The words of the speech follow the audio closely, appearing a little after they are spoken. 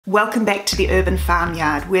Welcome back to the urban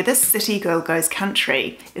farmyard, where this city girl goes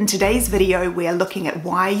country. In today's video, we are looking at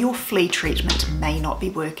why your flea treatment may not be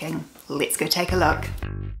working. Let's go take a look.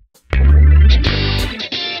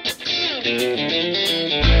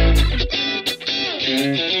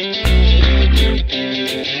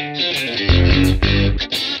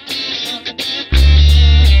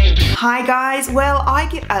 Hi guys, well, I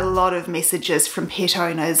get a lot of messages from pet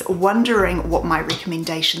owners wondering what my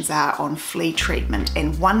recommendations are on flea treatment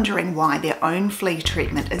and wondering why their own flea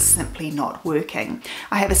treatment is simply not working.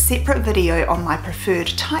 I have a separate video on my preferred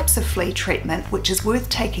types of flea treatment, which is worth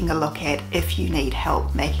taking a look at if you need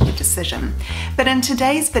help making a decision. But in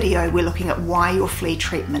today's video, we're looking at why your flea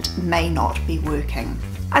treatment may not be working.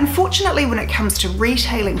 Unfortunately, when it comes to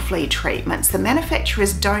retailing flea treatments, the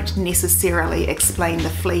manufacturers don't necessarily explain the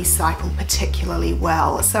flea cycle particularly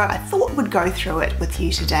well, so I thought we'd go through it with you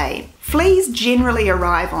today. Fleas generally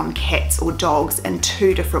arrive on cats or dogs in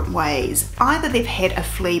two different ways. Either they've had a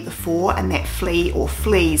flea before and that flea or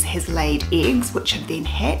fleas has laid eggs which have then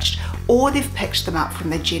hatched, or they've picked them up from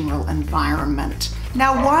the general environment.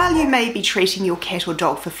 Now, while you may be treating your cat or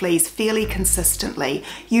dog for fleas fairly consistently,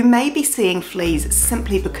 you may be seeing fleas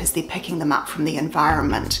simply because they're picking them up from the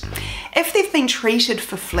environment. If they've been treated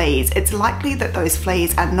for fleas, it's likely that those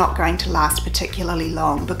fleas are not going to last particularly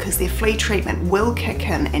long because their flea treatment will kick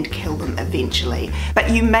in and kill them eventually.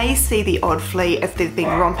 But you may see the odd flea if they've been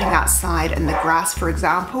romping outside in the grass, for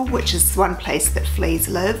example, which is one place that fleas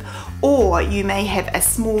live, or you may have a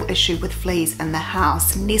small issue with fleas in the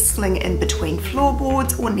house, nestling in between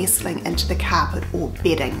floorboards or nestling into the carpet or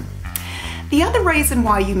bedding. The other reason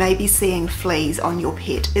why you may be seeing fleas on your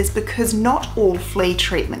pet is because not all flea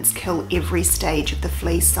treatments kill every stage of the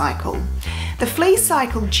flea cycle. The flea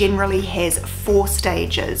cycle generally has 4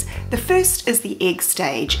 stages. The first is the egg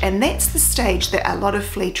stage, and that's the stage that a lot of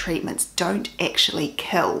flea treatments don't actually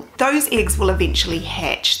kill. Those eggs will eventually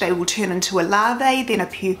hatch. They will turn into a larvae, then a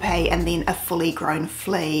pupae, and then a fully grown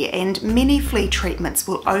flea, and many flea treatments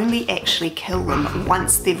will only actually kill them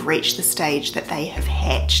once they've reached the stage that they have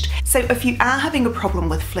hatched. So if you are having a problem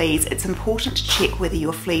with fleas, it's important to check whether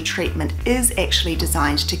your flea treatment is actually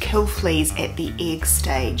designed to kill fleas at the egg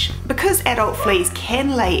stage. Because adult fleas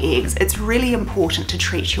can lay eggs, it's really important to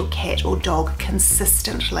treat your cat or dog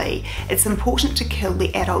consistently. It's important to kill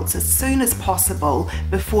the adults as soon as possible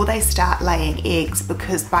before they start laying eggs,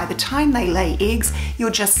 because by the time they lay eggs, you're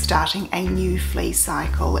just starting a new flea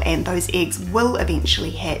cycle, and those eggs will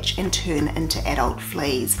eventually hatch and turn into adult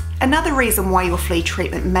fleas. Another reason why your flea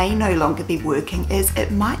treatment may no longer be working is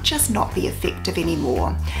it might just not be effective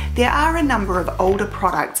anymore. There are a number of older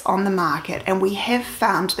products on the market, and we have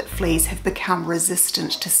found that fleas have become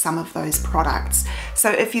resistant to some of those products.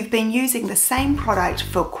 So if you've been using the same product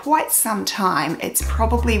for quite some time, it's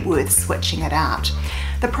probably worth switching it out.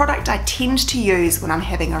 The product I tend to use when I'm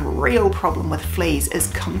having a real problem with fleas is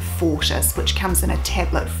Comfortis, which comes in a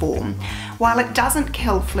tablet form. While it doesn't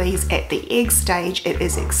kill fleas at the egg stage, it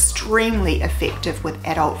is extremely effective with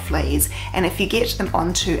adult fleas, and if you get them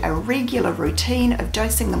onto a regular routine of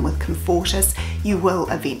dosing them with Comfortis, you will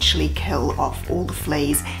eventually kill off all the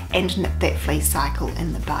fleas and nip that flea cycle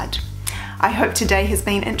in the bud. I hope today has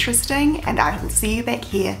been interesting, and I will see you back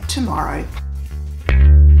here tomorrow.